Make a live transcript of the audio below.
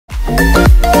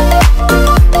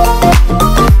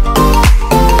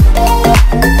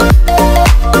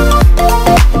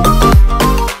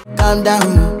calm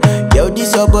down. Yo,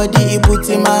 this your body, it puts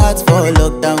in my heart for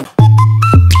lockdown.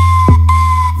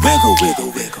 Wiggle,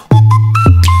 wiggle, wiggle.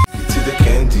 To the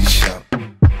candy shop,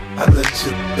 I let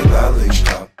you the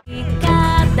lollipop.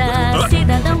 Cada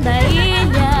cidadão da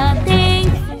ilha tem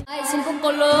mais poco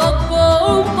loco,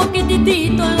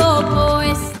 poquitito loco.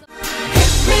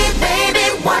 Hit me, baby,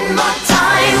 one more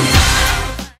time.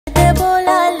 Te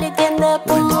volarle que anda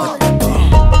por.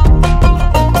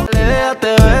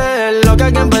 Déjate ver, lo que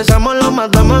aquí empezamos lo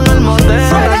matamos en el motel.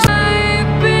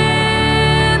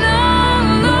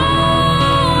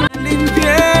 El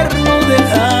infierno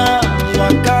dejando a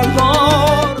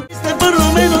calor. Por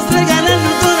lo menos regalan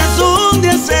un corazón de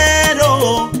acero.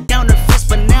 Counterfeits,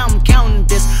 but now I'm counting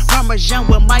this. Parmesan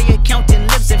where my accountant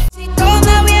lives in.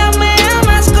 Todavía me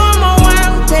amas como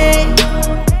antes.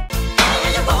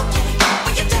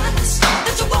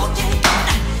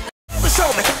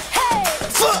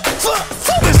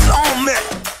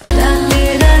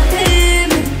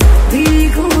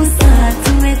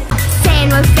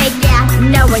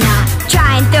 No, we're not.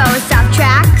 Try and throw us off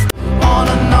track. On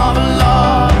another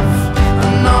love,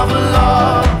 another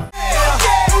love.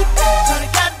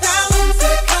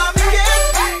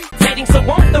 Dating so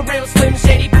want the real Slim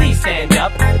Shady, please stand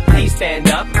up, please stand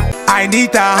up. I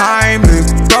need the Heimlich,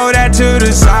 throw that to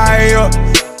the side.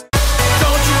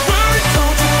 Don't you worry,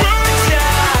 child.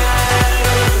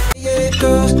 Yeah,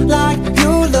 girls like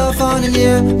you love fun and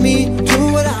yeah, me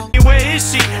do what I. Where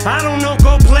is she? I don't know,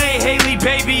 go play, Haley,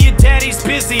 baby, your daddy's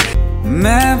busy.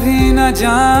 मैं भी न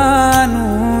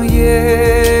जानूं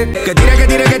ये que tira que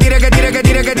tira que tira que tira que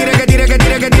tira que tira que tira que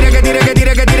tira que tira que tira que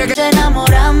tira que tira que Nos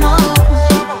enamoramos,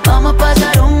 vamos a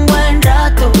pasar un buen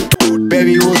rato.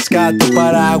 Baby, busca tu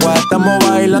paraguas, estamos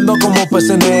bailando como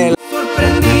peces en el.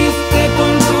 Sorprendiste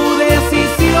con tu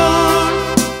decisión.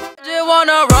 You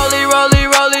wanna rollie, rollie,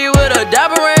 rollie with a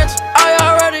dapper ranch? I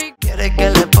already. Quiere que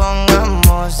le pongamos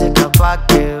música pa'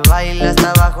 que baile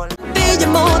hasta abajo. Be you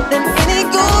more than any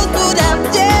gold to them,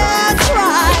 yeah,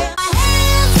 try. My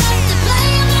hands like to play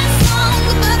my song,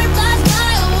 the butterflies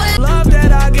fly away. Love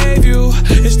that I gave you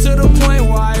is to the point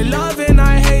why I love and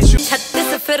I hate you. छत्ते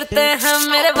से फिरते हैं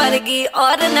मेरे वर्गी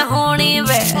और न होनी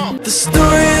वे. The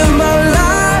story of my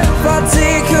life, I'll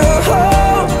take you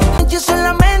home. Yo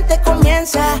solamente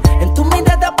comienza, en tu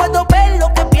mirada puedo ver lo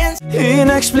que piensas.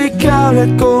 Inexplicable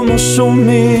como su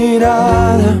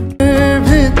mirada.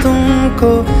 Baby,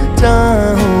 तुमको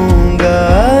चाहूँगा.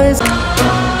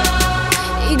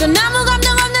 이건 아무 감정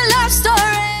없는 love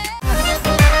story.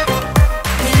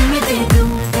 Dime de tu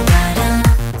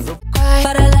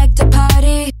but I like to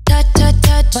party, touch, touch,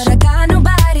 touch, but I got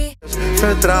nobody. Se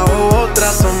trajo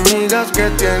otras amigas que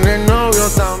tienen novio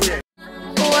también.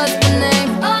 What's the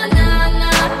name? Oh, na,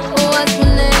 na. What's the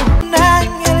name? Un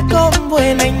ángel con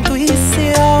buena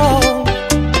intuición.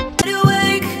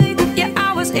 Awake. Yeah,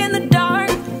 I was in the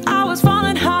dark. I was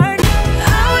falling hard.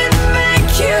 I would make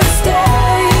you stay.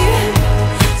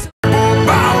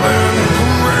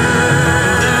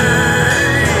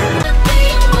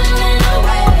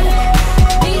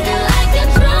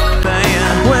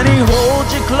 When he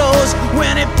holds you close,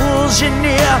 when he pulls you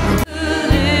near.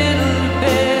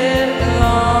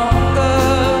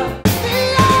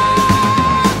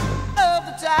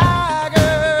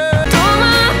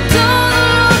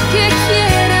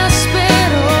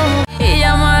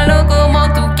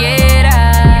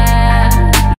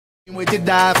 Would you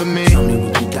die for me?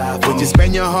 Would you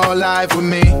spend your whole life with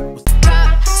me?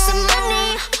 So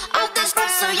many of this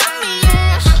stuff so yummy,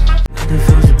 yeah. Nothing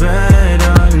feels better,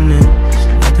 darling.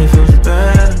 Nothing feels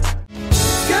better.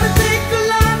 Gotta take a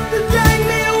lot to drag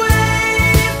me away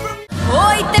from.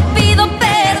 Hoy te pido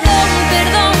perdón,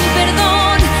 perdón,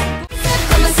 perdón.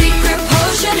 From a secret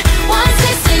potion, one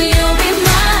taste and you'll be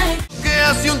mine. ¿Qué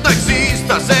hace un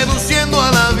taxista seduciendo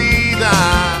a la vida?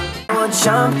 We'll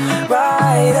jump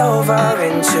right over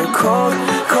into cold,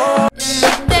 cold. In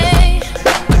the day,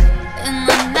 in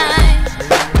the night.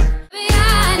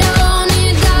 I don't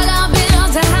need dollar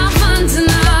bills to have fun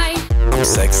tonight. I'm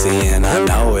sexy and I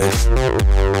know it.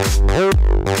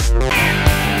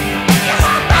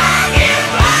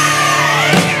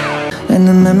 And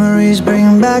the memories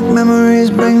bring back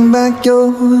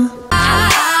your.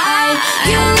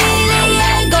 You really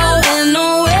ain't going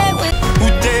nowhere with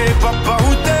Usted, papá,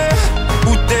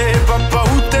 usted, papá,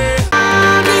 usted. I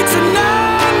need to know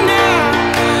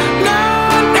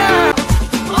now.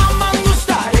 Mamá,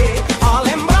 gustaré al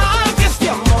lembrar que este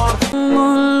amor. no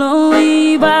lo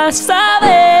ibas a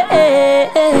ver.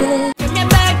 Que me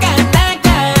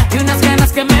ataca, y unas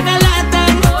ganas que me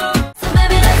delatan. So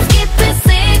baby, let's keep it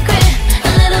secret, a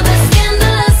little bit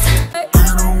scandalous. I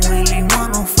don't really want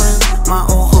no friends. My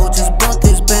old hoe just bought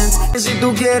this Benz.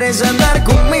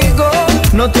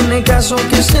 caso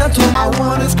que sea tu. I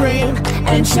wanna scream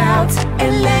and shout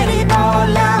and let it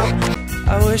all out.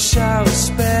 I wish I was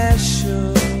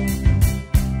special.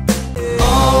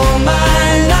 All my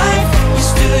life you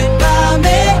stood by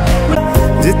me.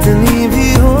 जितनी भी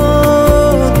हो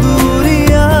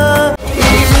दूरियां,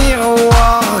 les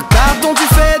miroirs, dont tu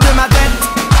fais de ma tête.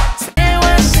 Debo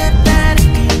aceptar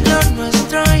que lo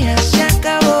nuestro ya se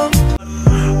acabó.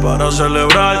 Para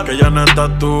celebrar que ya no estás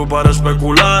tú para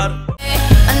especular.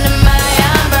 Under my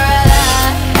umbrella,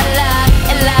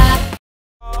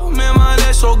 Me male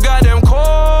so goddamn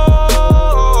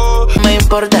cold. Me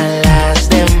importan las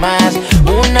demás.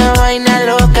 Una vaina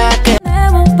loca que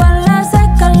Debo para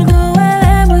seca algo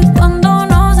bebemos y cuando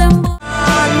nos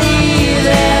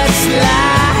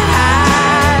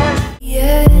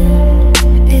yeah,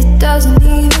 it doesn't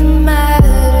even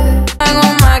matter. En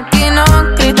un máquina,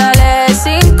 cristales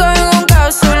 5 en un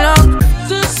cápsulón.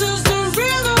 This is the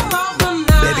rhythm of the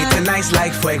night. Baby, tonight's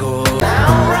like fuego.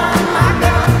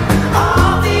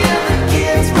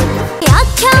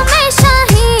 आँखों में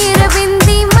शाहीर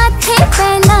बिंदी माथे पे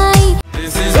लाई.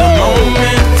 This is the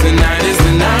moment, tonight is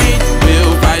the night.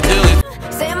 We'll fight till it.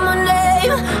 Say my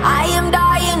name, I am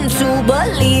dying to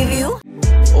believe you.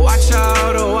 Watch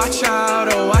out, oh watch out,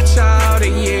 oh watch out,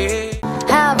 yeah.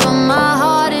 Half of my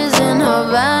heart is in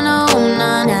Havana, oh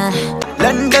na na.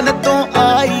 London तो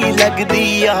आई लगदी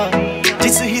आ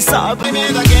जिस हिसाब में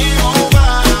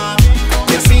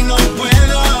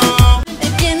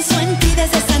Pienso en ti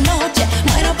desde esa noche,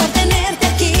 muero por tenerte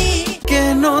aquí. que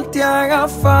no te haga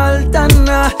falta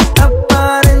nada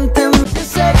aparentemente. Your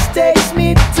sex takes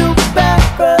me to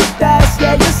paradise.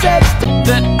 Yeah, your sex.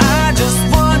 That I just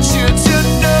want you to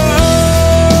know.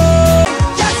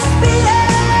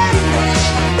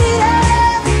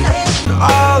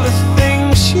 All the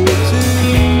things you do.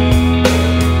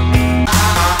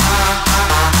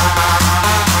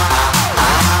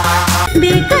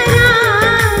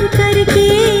 बेकरार करके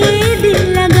दिल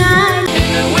लगा.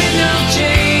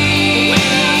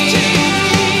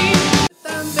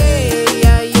 tan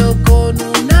bella, yo con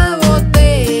una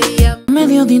botella.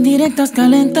 Medio de indirectas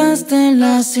calentaste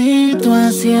la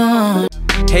situación.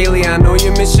 Haley, I know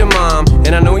you miss your mom,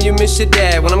 and I know you miss your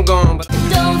dad when I'm gone, but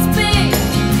Don't speak,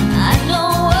 I know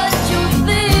what you're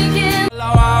thinking. La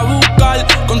vas a buscar,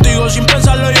 contigo sin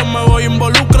pensarlo yo me voy a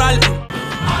involucrar.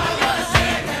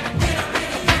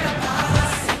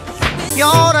 Y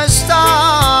ahora estás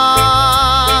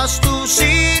tú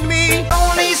sin mí.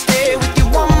 Only stay with you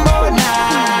one more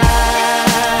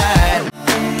night.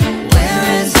 Where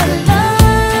is the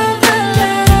love?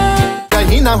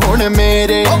 कहीं ना होने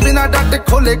मेरे ओ बिना डांटे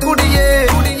खोले कुड़िए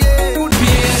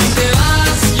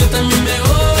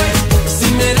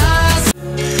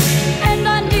And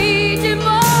I need you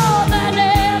more than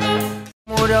ever.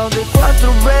 Muro de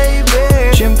 4,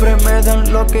 baby. Siempre me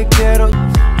dan lo que quiero.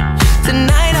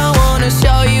 Tonight I wanna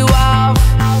show you off.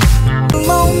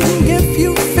 Alone if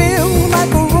you feel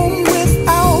like a room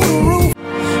without a roof.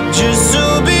 Just to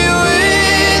be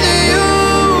with you.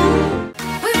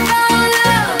 We found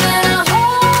love in a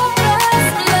hopeless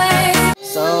place.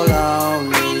 So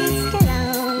lonely,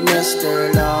 Mr.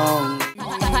 Lonely.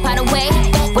 By the way,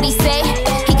 what he say?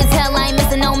 He can tell I ain't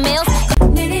missing no meals.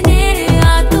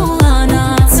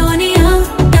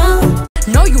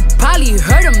 Know you probably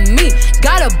heard of me.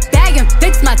 Got a bag and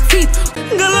fix my teeth.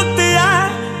 गलतियाँ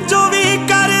जो भी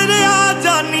कर दिया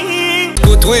जानी.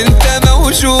 كنت وانت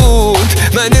موجود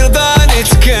ما نرضى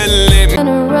نتكلم. And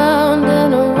around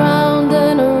and around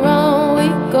and around we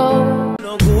go.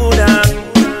 Locura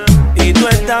y tú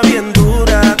estás bien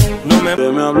dura. No me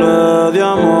hablé de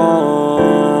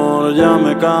amor, ya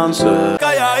me cansé.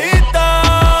 calladita,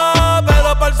 pero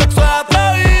para el sexo es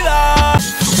atrevida.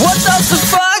 What does the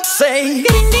fuck say?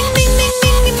 Ding ding ding ding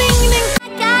ding ding ding ding. I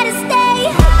gotta stay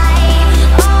high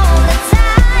all the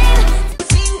time.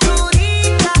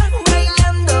 Cinturita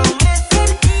bailándome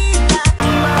cerquita.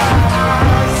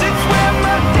 Since when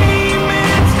my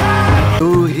demons hide. तू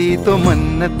ही तो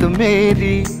मन्नत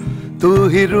मेरी, तू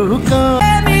ही रूह का.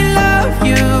 Let me love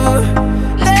you.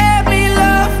 Let me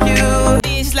love you.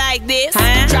 It's like this.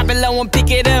 Drop it low and pick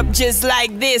it up just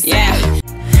like this. Yeah.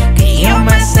 Que yo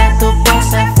me sé tu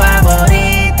pose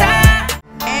favorita.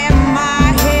 And my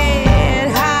head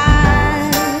high.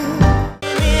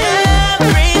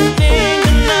 Everything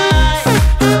tonight.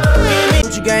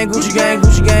 Gucci gang, Gucci gang,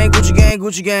 Gucci gang,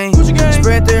 Gucci gang, Gucci gang.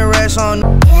 Spread their racks on.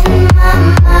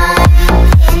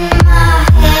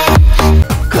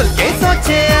 खुल के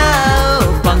सोचे आओ,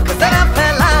 पंख जरा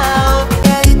फैलाओ.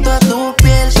 Pegadito a tu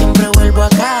piel siempre vuelvo a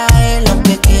caer. Lo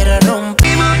que quiera romper.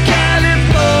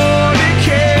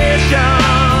 Californication.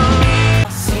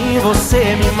 Se você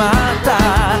me mata,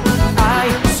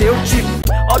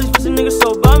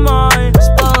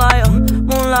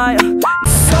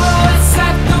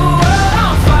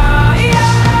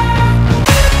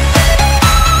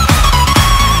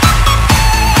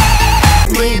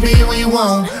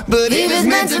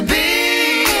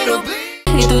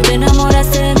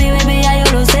 enamoraste de mi baby, ya yo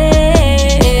lo sé.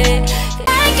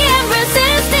 I can't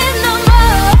resist it no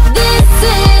more. This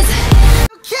is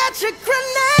catch a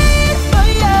grenade for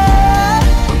you.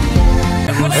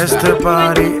 Este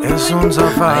party es un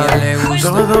safari.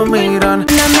 Todos miran.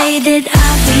 I made it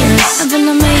obvious.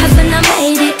 Haven't I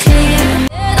made it clear?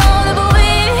 Dans le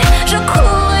bruit, je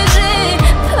cours et j'ai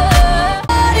peur.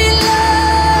 Body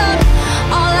love,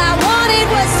 all I wanted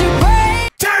was to break.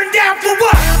 Turn down for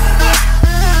what?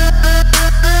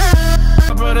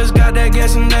 My brothers got that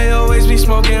gas and they always be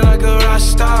smoking like a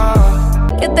rasta.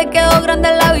 Que te quedó grande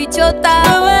la bichota.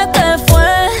 Bebé, ¿qué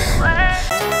fue?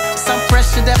 Some fresh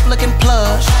to death looking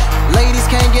plush. Ladies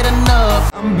can't get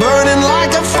enough. I'm burning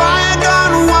like a fire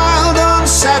gone wild on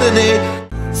Saturday.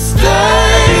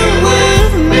 Stay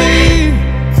with me.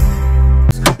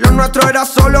 Lo nuestro era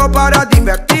solo para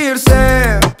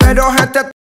divertirse, pero gente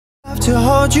to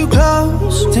hold you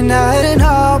close tonight and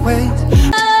always.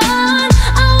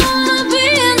 I wanna be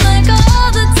in like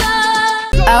all the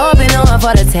time. I hope you know I'm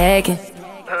for the taking.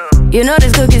 You know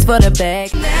this cookie's for the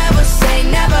bag. Never say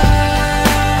never.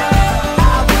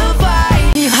 I will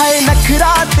fight. Hay na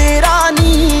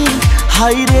craterani.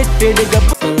 High rated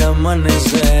Al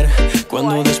amanecer,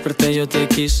 cuando desperté yo te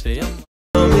quise llamar.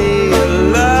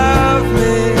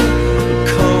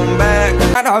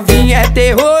 A novinha é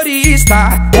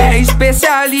terrorista, é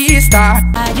especialista.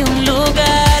 Hay un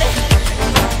lugar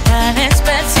tan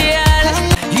especial.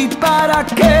 E para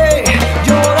que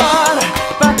llorar?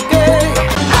 ¿Para qué?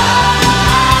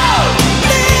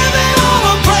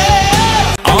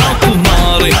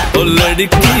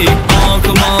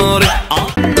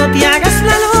 No te hagas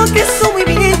la loca, eso muy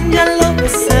bien, ya lo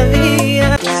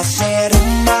sabía. Clase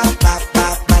rumba, pa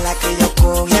la que yo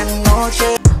cogí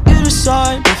anoche. You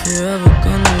decide if you're ever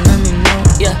gonna let me know.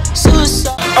 Yeah,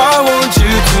 suicide. I want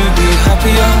you to be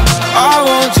happier. I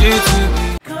want you to be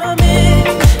Coming,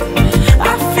 I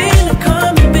feel it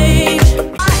coming, babe.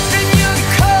 Then you're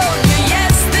cold,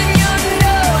 yes, then you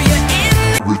know you're in.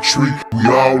 Retreat, we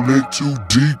all in too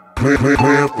deep. Plan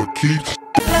for keeps.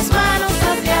 Las manos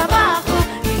hacia abajo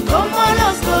y como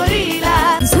los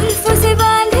gorilas. Sulfur se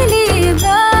va de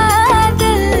libertad.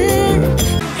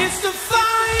 It's the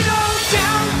final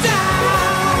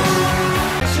countdown.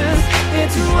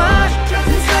 It's one,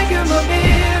 it's like I'm a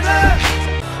mirror.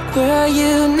 Where are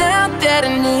you now that I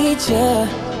need you?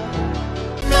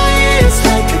 It's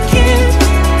like a kid.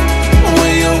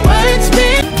 When your words be.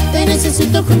 Te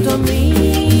necesito junto a mí.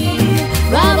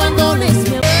 No abandones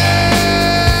mi amor.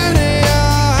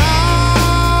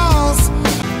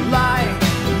 Like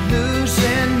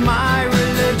losing my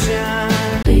religion.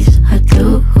 Please, I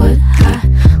do what I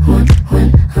want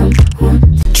when I'm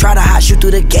want. Try to hide you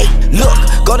through the gate. Look,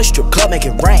 go to strip club, make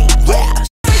it rain. Yeah.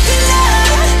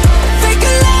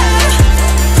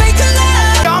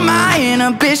 All my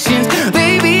inhibitions,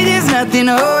 baby, there's nothing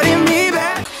holding me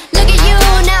back. Look at you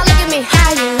now, look at me.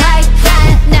 How you like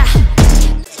that now?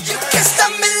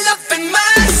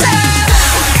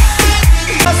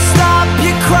 Stop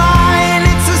you crying,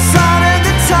 it's a sign of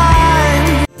the time.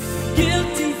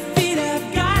 Guilty feet have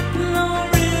got no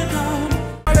rhythm.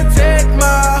 gonna take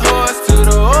my horse to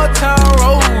the old town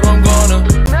road. I'm gonna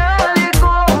Nadie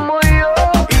como yo.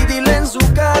 Y dile en su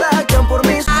cara que por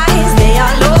mis Eyes, they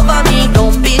all over me.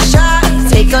 Don't be shy,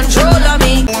 take control of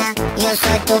me. Yo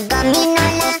soy tu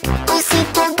caminola, y si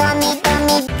tu cami.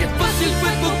 Qué fácil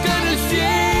fue tocar el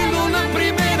cielo la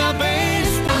primera vez.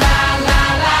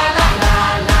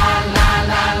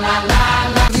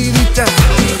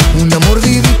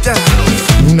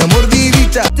 Una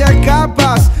mordidita, te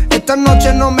escapas. Esta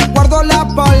noche no me guardo las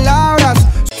palabras.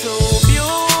 So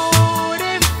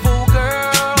beautiful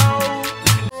girl.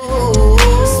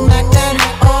 Smack that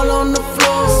all on the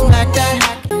floor. Smack that.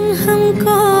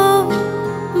 हमको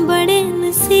बड़े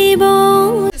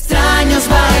नसीबों Extraños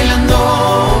bailando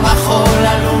bajo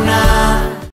la luna.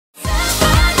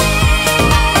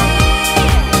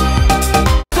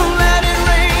 Don't let it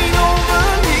rain over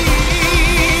me.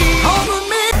 Over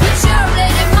me.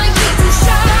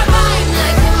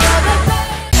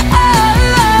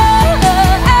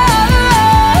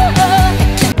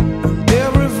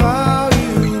 Every vow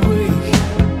you break.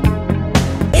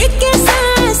 एक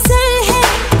ऐसा है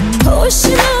होश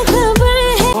ना खबर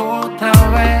है Otra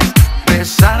vez,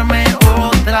 besarme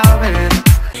otra vez.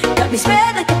 Got me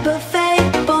spread like a buffet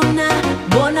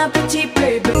Bon appetit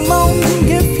baby Alone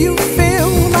if you feel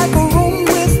like a room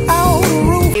without a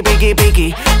roof.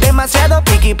 Piqui, demasiado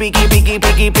piqui.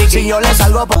 Si yo le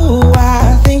salgo por. Ooh,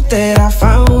 I think that I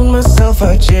found myself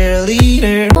a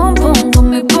cheerleader. Pom pom, con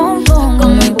mi pom pom,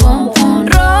 con mi pom pom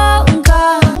ronca.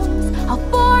 How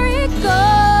far it goes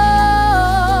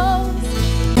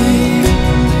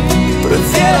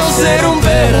quiero ser un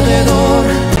perdedor.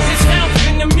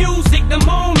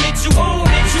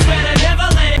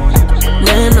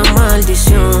 Nena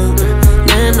maldición,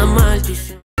 nena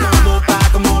maldición.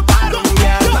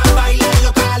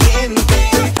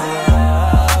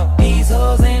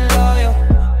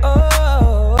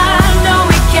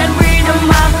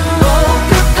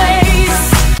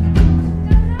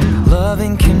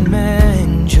 Loving can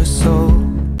mend your soul.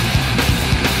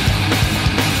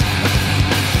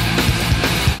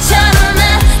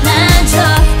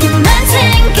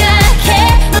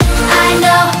 I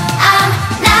know I'm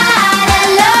not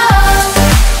alone.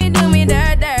 You do me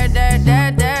dirt, dirt, dirt,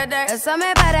 dirt, dirt, dirt. So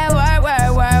me better work,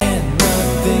 work, work. And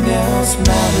nothing else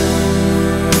matters.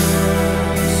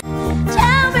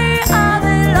 Tell me I've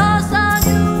been lost on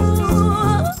you.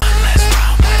 One less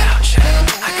round without you.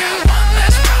 I got one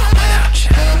less round without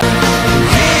you.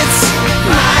 It's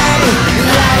my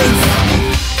life.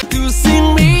 Tú sin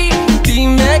mí,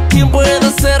 dime quién puede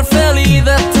ser feliz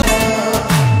de tu.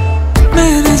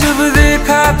 मैंने जब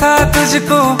देखा था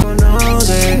तुझको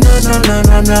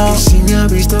no si me ha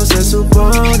visto se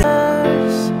supone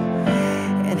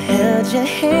and held your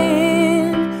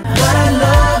hand but I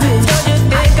love it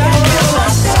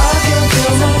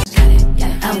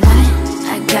I want it,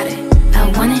 I got it. I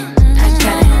want it, I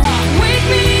got it. Wake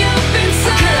me up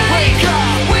inside.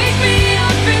 Wake me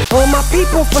up inside. All my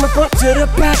people from the front to the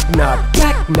back now.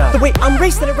 The way I'm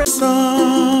racing around.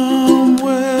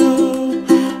 Somewhere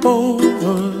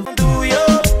over. Tuyo,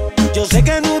 yo sé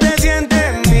que no te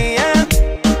sientes mía.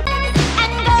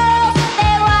 And girls,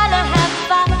 they wanna have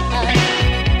fun.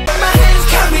 My hands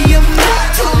carry a lot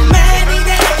too many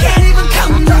that I can't even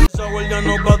count them. Esa huelga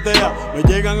no patea, me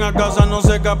llegan a casa no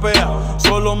se capea,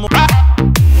 solo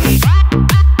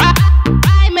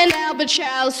I'm an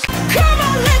albatross. Come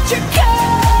on, let your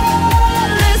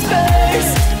colors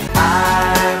burst. I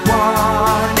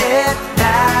want it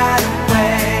that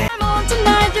way I'm on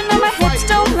tonight, you know my hips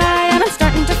don't lie, and I'm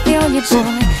starting to feel your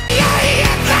joy.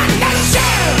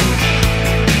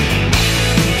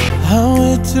 how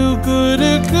we're too good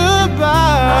at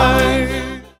goodbye.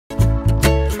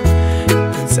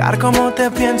 pensar como te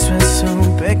pienso es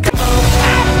un pecado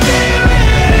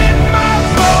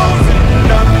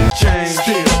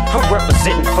I'm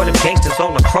representing for the gangsters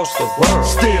all across the world.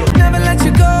 never let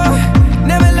you go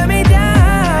never let me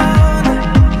down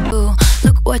Ooh,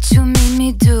 look what you made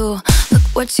me do. Look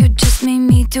what you just made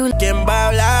me do. ¿Quién va a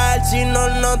hablar si no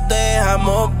nos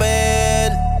dejamos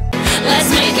ver? Let's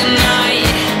make a night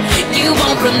you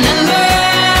won't remember.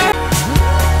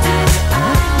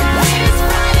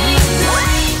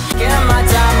 Get my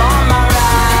time on my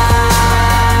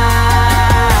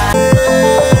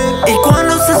ride. Y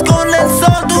cuando estás con el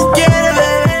sol tú quieres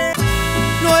beber.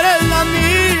 No eres la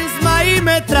misma y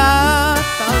me tratas.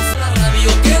 La radio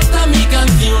que está mi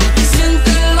canción.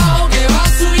 Siente lo que va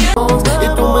subiendo. Y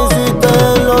tú me hiciste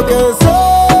enloquecer.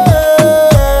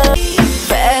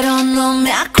 Pero no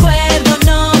me acuerdo,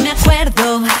 no me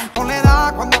acuerdo.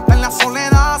 Soledad, cuando está en la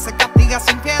soledad, se castiga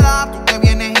sin piedad. Tú te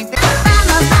vienes y te. I'm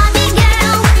a Barbie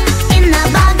girl in the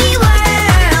Barbie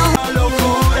world.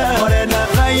 Locura, morena,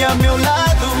 tráeme a un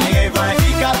lado, me va a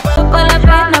escapar. Para la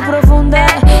pena profunda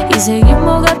y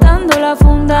seguimos gastando la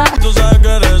funda. Tú sabes que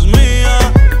eres mía,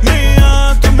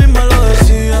 mía, tú misma lo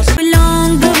decías.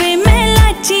 Belong be me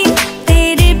lachi,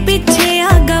 tere piche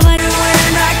agawar.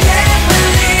 And I can't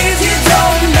believe you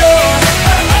don't know.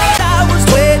 I was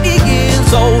 20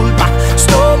 years old, my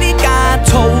story got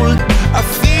told. I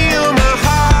feel my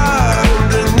heart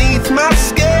underneath my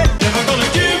skin. Never gonna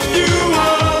give you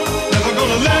up, never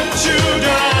gonna let you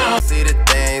down. See the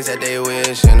things that they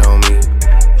wishing on me.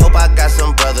 Hope I got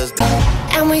some brothers.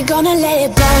 And we gonna let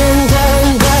it burn, burn,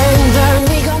 burn, burn.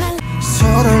 We gonna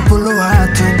서로를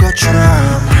불러왔던 것처럼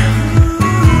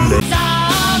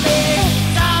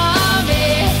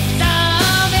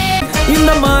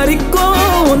இந்த மாறிக்கும்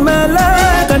உன் மேல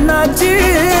கண்ணாச்சி.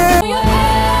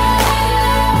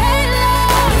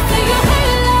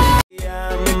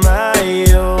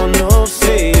 Yo no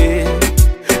sé.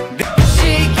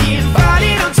 Shaking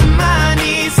body onto my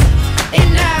knees. And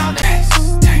now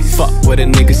Fuck what a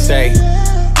nigga say.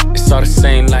 It's all the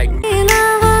same like.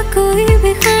 इलावा कोई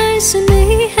भी ख्वाहिश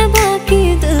नहीं है बाकी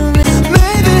दिल में.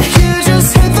 Maybe you just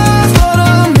hit the thought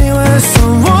of me with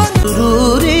someone.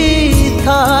 जरूरी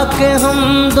था कि हम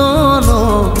दोनों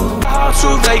Out to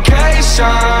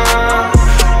vacation,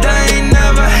 they ain't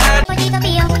never had. Poquito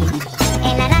pío.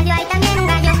 En la radio hay también un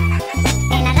gallo.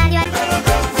 En la radio hay.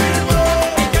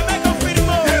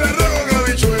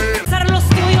 Los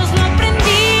tuyos no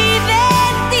aprendí de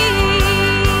ti.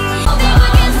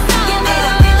 Give me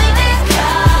the feeling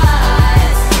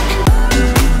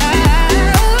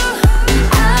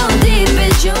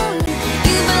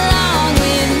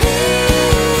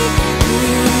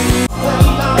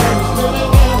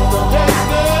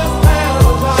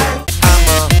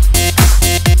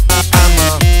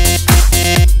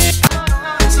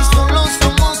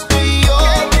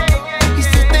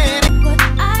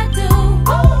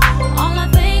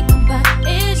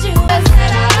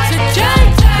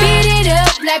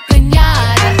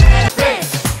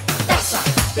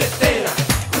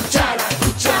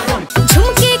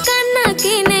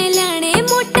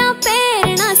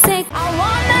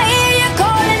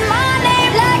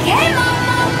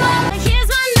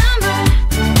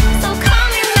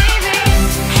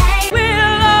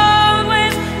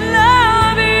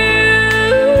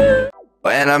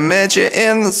I met you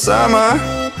in the summer.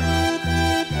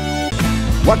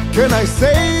 What can I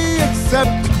say except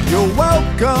you're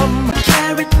welcome?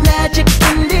 Carrot magic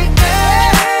in the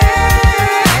air.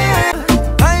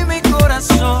 Ay, mi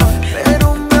corazón,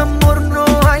 pero mi amor no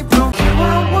hay problema.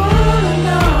 I wanna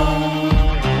know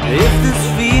if this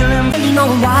feeling. You know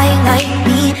why you like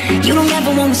me. You don't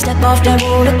ever wanna step off that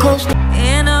roller coaster.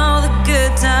 In all the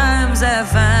good times I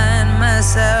find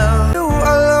myself. Knew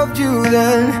I loved you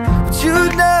then, but you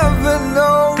never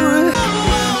know.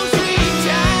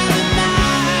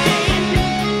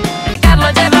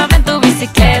 Llévame en tu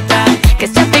bicicleta, que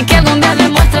siempre que algún día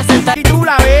demuestras estar. Y tú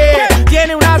la ves,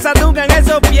 tiene una satuca en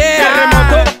esos pies.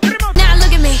 Terremoto. Now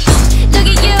look at me, look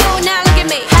at you, now look at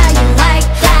me. How you like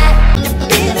that?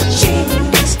 Be the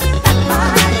genius of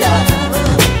my love.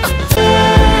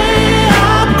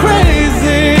 I'm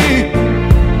crazy.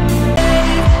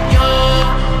 Your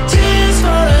tears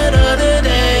for another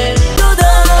day.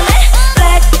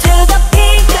 Back to the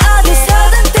peak of the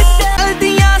southern tip.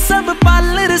 दिया सब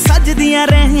पल सजदियां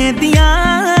रहदियां.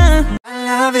 I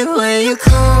love it when you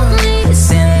call me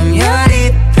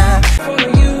señorita. For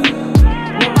you,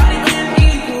 nobody can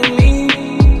equal me.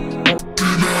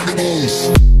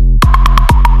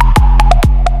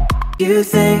 You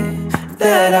think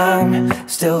that I'm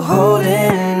still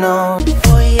holding on?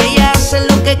 Hoy ella hace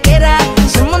lo que quiera,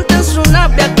 se monta en su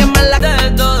nave a quemarla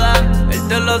de toda. Él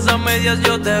te los a medias,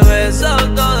 yo te beso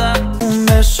toda. Un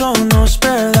beso nos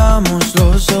perdamos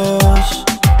los dos.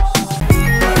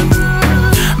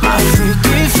 My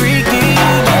freaky, freaky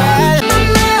girl.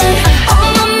 Oh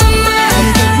my mind,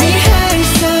 give me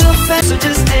haste so fast. So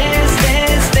just dance,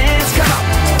 dance, dance. Come on,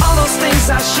 all those things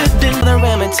I shouldn't. The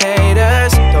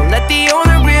imitators, don't let the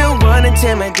only real one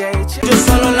intimidate you. Yo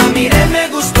solo la miré, me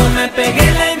gustó, me pegué,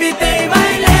 la invité y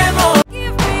bailemos.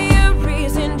 Give me a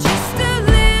reason, just a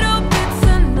little bit's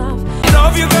enough.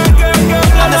 Love you, girl, girl,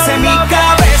 girl. Andas en mi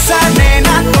cabeza,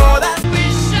 nena, toda.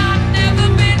 Wish I'd never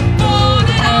been born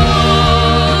at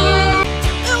all.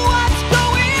 What's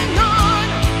going on?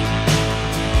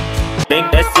 Think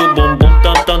that's you, boom, boom,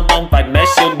 tum, tum, tum. Fight mess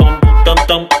you, boom, boom, tum,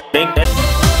 tum. Think that.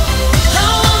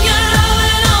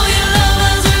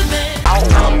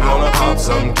 I'm gonna pop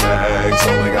some tags.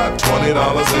 Only got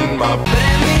 $20 in my But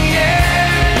in the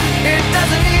end, it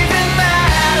doesn't even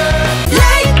matter.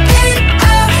 Light it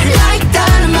up like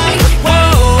dynamite.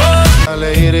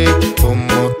 Lady,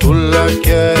 como tú la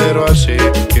quiero así,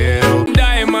 quiero.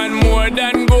 Diamond more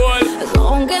than gold. As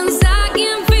long as I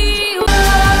can feel.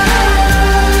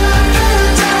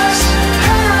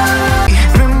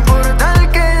 No importa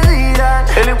el que dirán.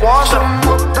 Él igual.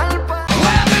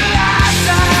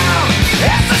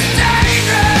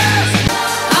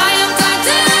 I am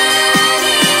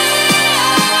titanium.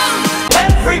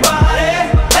 Everybody,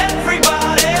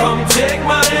 everybody, come take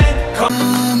my hand.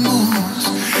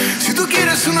 Si tú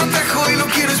quieres un atajo y lo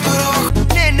quieres por abajo.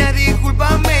 Nena,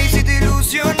 discúlpame si te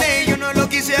ilusioné, yo no lo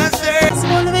quise hacer.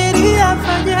 Volvería a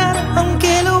fallar,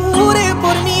 aunque lo jure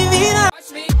por mi vida.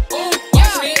 Watch me, ooh,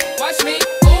 watch me, watch me,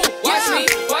 ooh, watch me,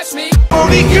 watch me.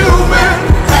 Only human,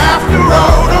 after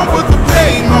all, don't put the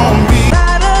blame on me.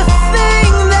 Not a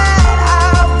thing that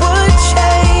I would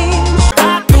change.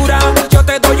 Dura, yo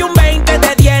te doy un 20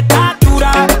 de dieta.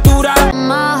 Dura, dura.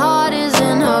 My heart is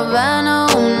in Havana,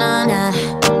 ooh, nah, nah.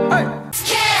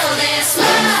 Kill this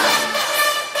love.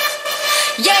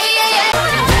 Yeah, yeah, yeah.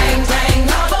 Bang, bang,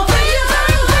 all over you.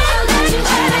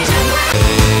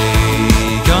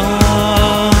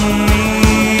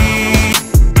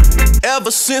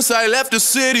 Ever since I left the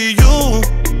city, you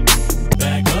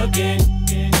Back again.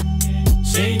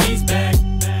 Shady's back.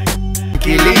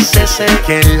 Tranquilícese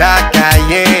que en la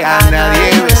calle a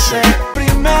nadie besé.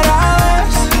 Primera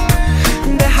vez,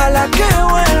 déjala que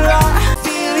vuelva.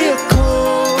 Feel it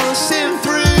coursing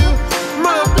through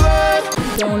my blood.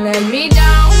 Don't let me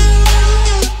down.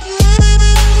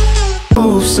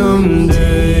 Oh,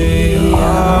 someday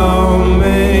I'll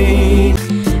make.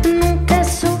 Nunca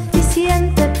es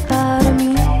suficiente para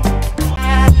mí.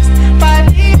 But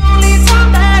the only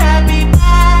time that I'd be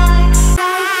mine.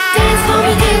 Dance for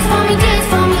me, dance for me, dance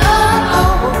for me, oh,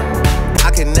 oh.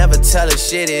 I can never tell a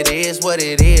shit, it is what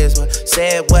it is.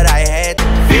 Said what I had.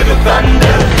 Feel the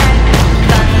thunder.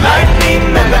 Lightning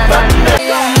and the thunder.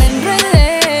 Yo me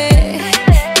enredé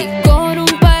y con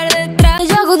un par de tragos.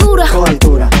 Yo hago dura, Con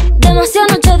altura,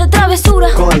 demasiadas noches de travesura.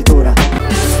 con altura.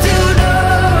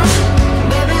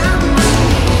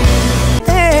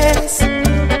 Es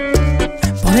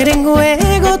poner en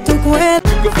juego tu cuerpo.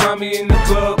 You can find me in the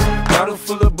club, bottle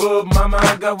full of bub. Mama,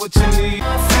 I got what you need.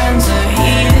 Friends are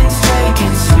heathens,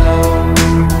 taking slow.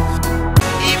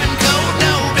 Even cold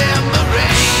November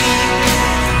rain.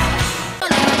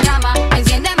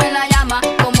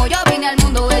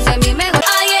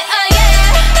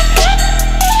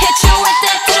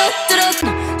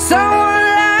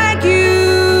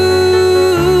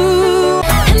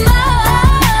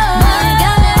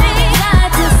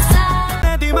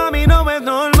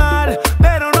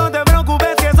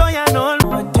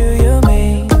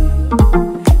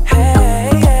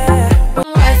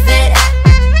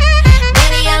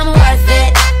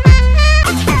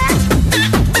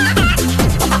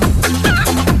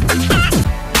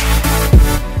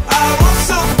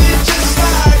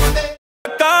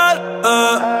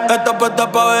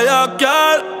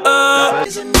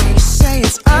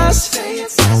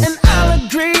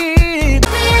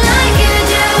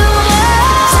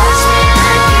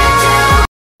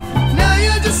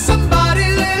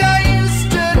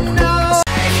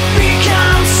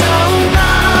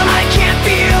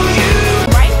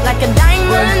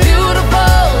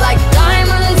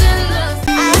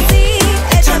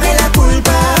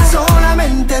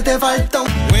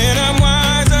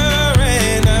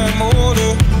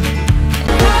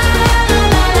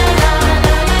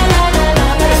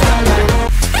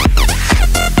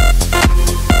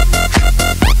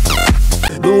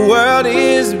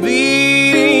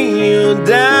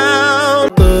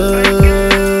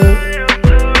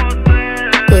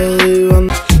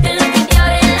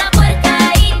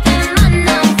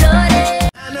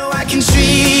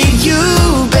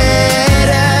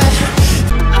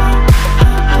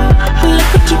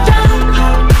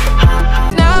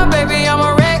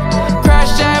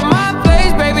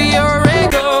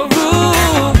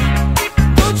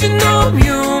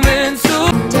 human too.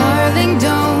 Darling,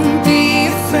 don't be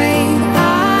afraid.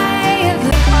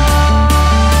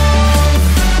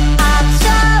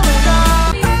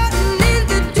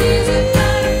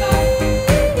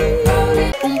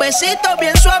 Un besito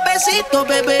bien suavecito,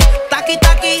 bebé. Taki,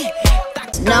 taki.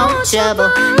 No trouble,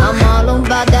 I'm all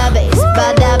about that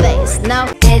bass, no.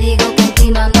 Te digo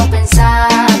continuando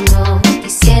pensando,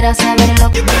 quisiera saber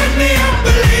lo que... You make me a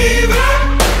believer,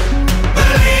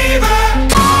 believer.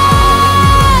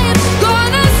 I'm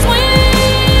gonna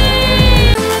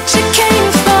swing. What you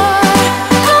came for,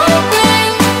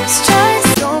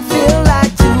 Don't feel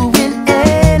like doing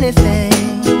anything.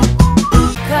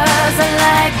 'Cause I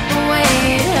like the way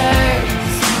it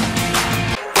hurts.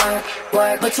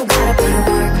 Work, but you gotta put in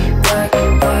work.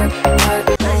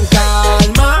 Con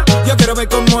calma, yo quiero ver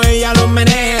cómo ella lo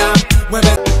menea.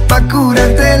 Mueve. Pa'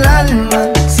 curarte el alma,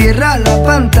 cierra la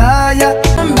pantalla.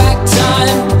 Back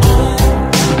time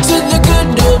to the good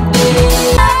old days.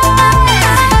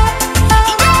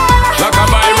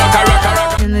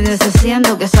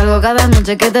 Siento que salgo cada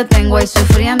noche que te tengo ahí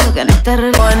sufriendo, que en este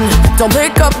reloj. Don't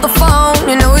pick up the phone,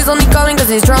 you know he's only calling cause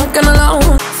he's drunk and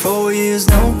alone. 4 years,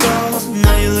 no calls,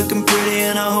 now you're looking pretty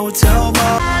in a hotel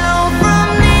bar. from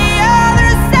the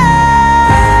other side.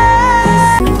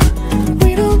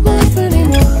 We don't laugh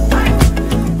anymore.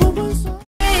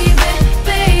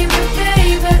 Baby,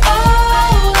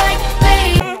 oh, like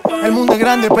baby. El mundo es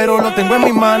grande, pero lo tengo en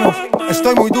mis manos.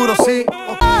 Estoy muy duro, sí.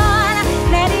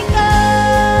 Let it go,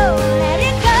 let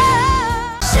it go.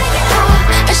 Shake it off,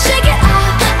 I shake it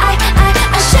off,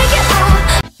 I shake it off.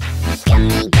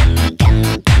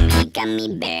 Gummy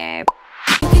bear.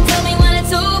 You can tell me when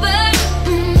it's over,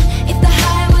 if the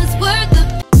high was worth the...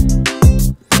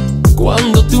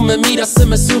 Cuando tú me miras se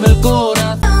me sube el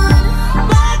corazón.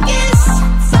 Black is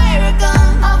fire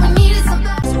gun, all we need is some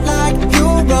blood. Like you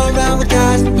roll around with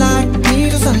guys like me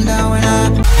till sundown when I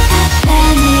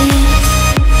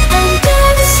Under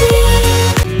the sea.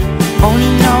 only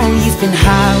know you've been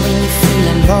high when you're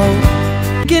feeling low.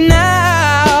 Getting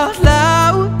out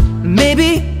loud,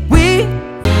 maybe we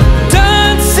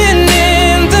Dancing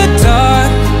in the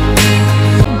dark.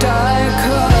 dark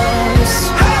horse.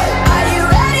 Are you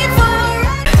ready for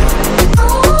it?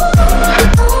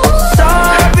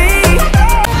 Sorry.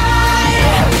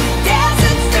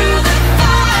 Dancing through the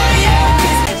fire.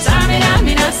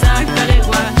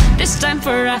 This time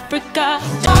for Africa.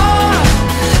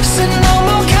 So no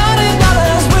more counting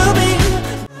dollars, we'll be.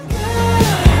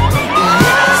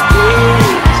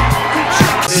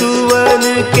 सुवन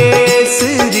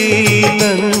केसरी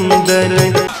नंदन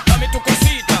Dame tu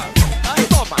cosita. Ay,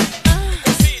 toma.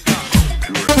 Cosita.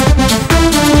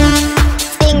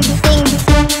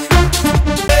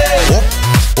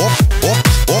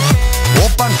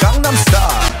 Open Gangnam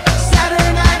Style.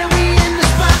 Saturday night and we in the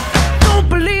spot. Don't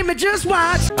believe me, just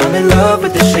watch. I'm in love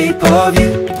with the shape of you.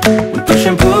 We push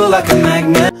and pull like a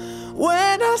magnet.